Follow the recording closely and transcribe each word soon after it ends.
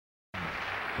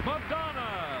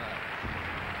Madonna.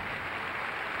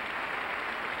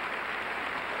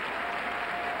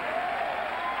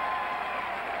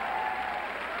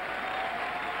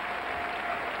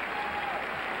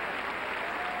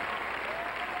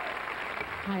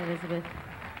 Hi, Elizabeth.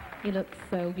 You look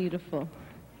so beautiful.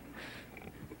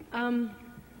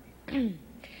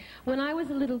 When I was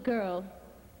a little girl,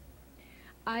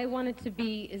 I wanted to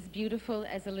be as beautiful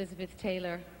as Elizabeth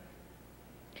Taylor.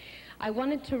 I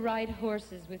wanted to ride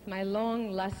horses with my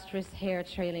long, lustrous hair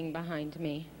trailing behind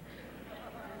me.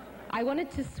 I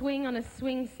wanted to swing on a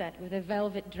swing set with a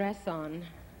velvet dress on.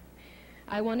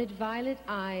 I wanted violet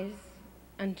eyes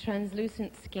and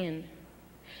translucent skin.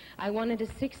 I wanted a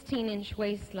 16-inch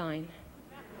waistline.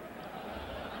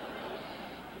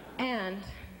 And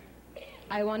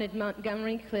I wanted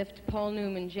Montgomery Clift, Paul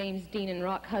Newman, James Dean, and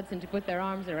Rock Hudson to put their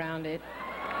arms around it.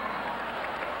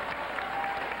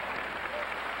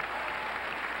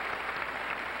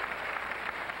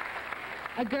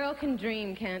 A girl can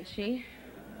dream, can't she?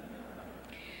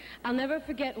 I'll never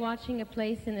forget watching A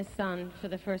Place in the Sun for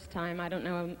the first time. I don't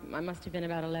know, I must have been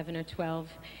about 11 or 12.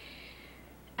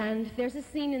 And there's a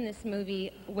scene in this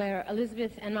movie where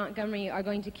Elizabeth and Montgomery are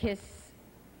going to kiss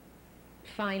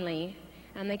finally,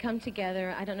 and they come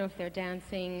together. I don't know if they're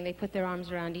dancing, they put their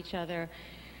arms around each other,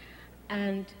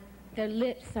 and their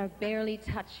lips are barely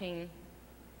touching,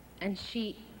 and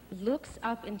she looks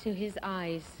up into his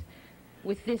eyes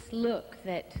with this look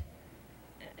that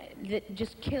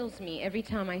just kills me every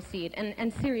time I see it.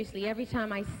 And seriously, every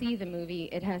time I see the movie,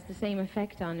 it has the same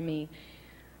effect on me.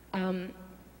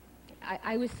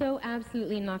 I was so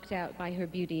absolutely knocked out by her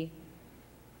beauty.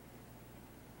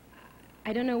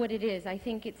 I don't know what it is. I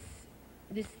think it's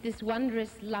this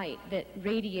wondrous light that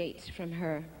radiates from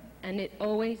her, and it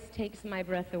always takes my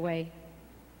breath away.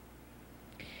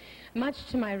 Much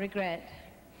to my regret,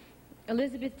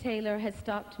 Elizabeth Taylor has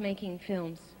stopped making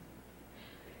films,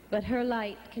 but her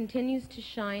light continues to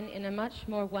shine in a much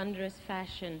more wondrous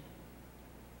fashion.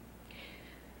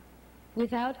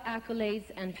 Without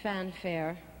accolades and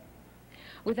fanfare,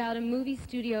 without a movie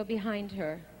studio behind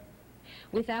her,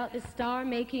 without the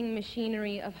star-making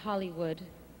machinery of Hollywood,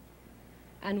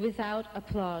 and without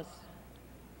applause.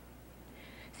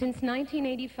 Since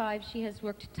 1985, she has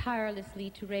worked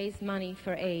tirelessly to raise money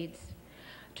for AIDS,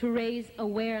 to raise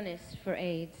awareness for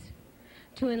AIDS,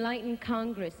 to enlighten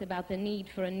Congress about the need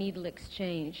for a needle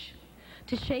exchange,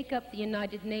 to shake up the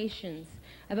United Nations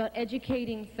about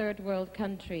educating third world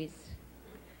countries.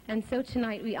 And so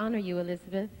tonight we honor you,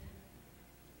 Elizabeth,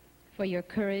 for your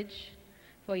courage,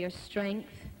 for your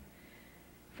strength,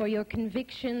 for your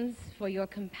convictions, for your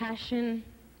compassion,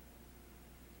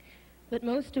 but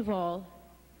most of all,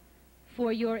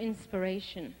 for your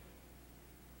inspiration.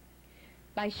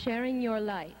 By sharing your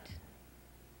light,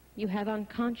 you have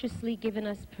unconsciously given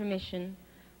us permission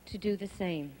to do the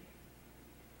same.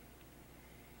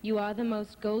 You are the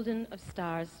most golden of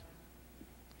stars.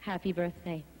 Happy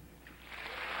birthday.